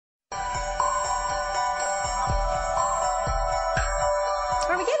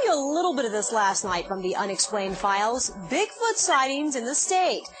little bit of this last night from the Unexplained Files. Bigfoot sightings in the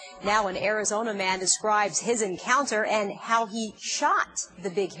state. Now an Arizona man describes his encounter and how he shot the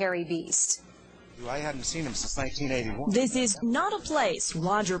big hairy beast. I hadn't seen him since 1981. This is not a place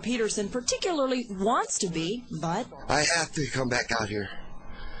Roger Peterson particularly wants to be, but I have to come back out here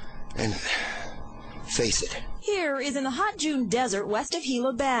and face it. Here is in the hot June desert west of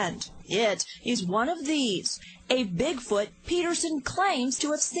Gila Bend. It is one of these, a Bigfoot Peterson claims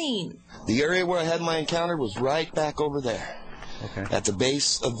to have seen. The area where I had my encounter was right back over there, at the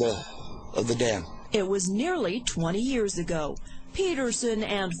base of the dam. It was nearly 20 years ago. Peterson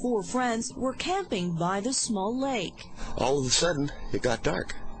and 4 friends were camping by the small lake. All of a sudden, it got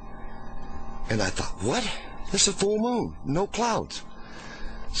dark. And I thought, what? It's a full moon, no clouds.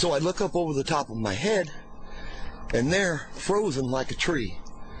 So I look up over the top of my head, and there, frozen like a tree,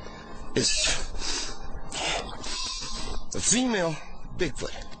 is a female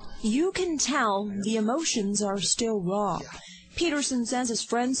Bigfoot. You can tell the emotions are still raw. Yeah. Peterson says his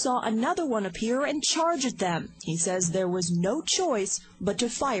friend saw another one appear and charge at them. He says there was no choice but to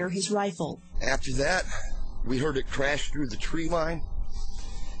fire his rifle. After that, we heard it crash through the tree line,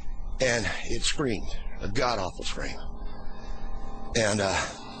 and it screamed, a god-awful scream. And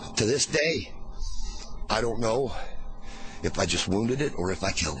to this day, I don't know if I just wounded it or if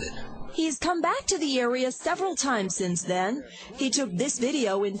I killed it. He's come back to the area several times since then. He took this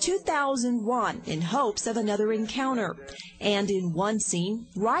video in 2001 in hopes of another encounter. And in one scene,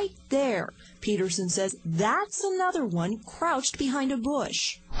 right there, Peterson says that's another one crouched behind a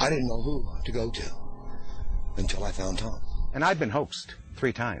bush. I didn't know who to go to until I found Tom. And I've been hoaxed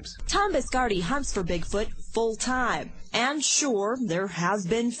 3 times. Tom Biscardi hunts for Bigfoot full-time. And sure, there have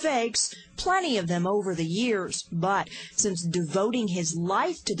been fakes, plenty of them over the years. But since devoting his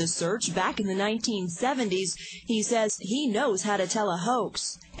life to the search back in the 1970s, he says he knows how to tell a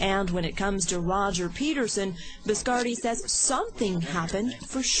hoax. And when it comes to Roger Peterson, Biscardi says something happened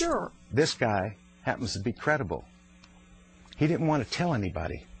for sure. This guy happens to be credible. He didn't want to tell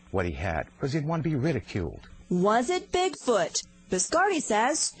anybody what he had because he didn't want to be ridiculed. Was it Bigfoot? Biscardi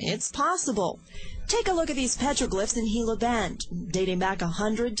says it's possible. Take a look at these petroglyphs in Gila Bend. Dating back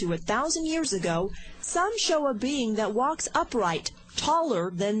 100 to 1,000 years ago, some show a being that walks upright,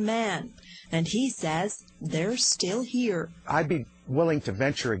 taller than man. And he says they're still here. I'd be willing to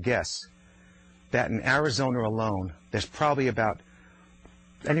venture a guess that in Arizona alone, there's probably about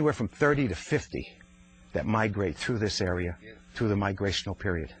anywhere from 30 to 50 that migrate through this area through the migrational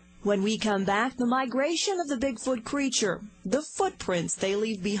period. When we come back, the migration of the Bigfoot creature, the footprints they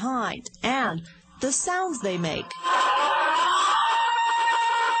leave behind, and the sounds they make,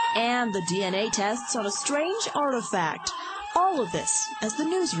 and the DNA tests on a strange artifact. All of this as the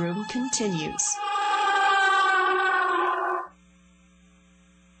newsroom continues.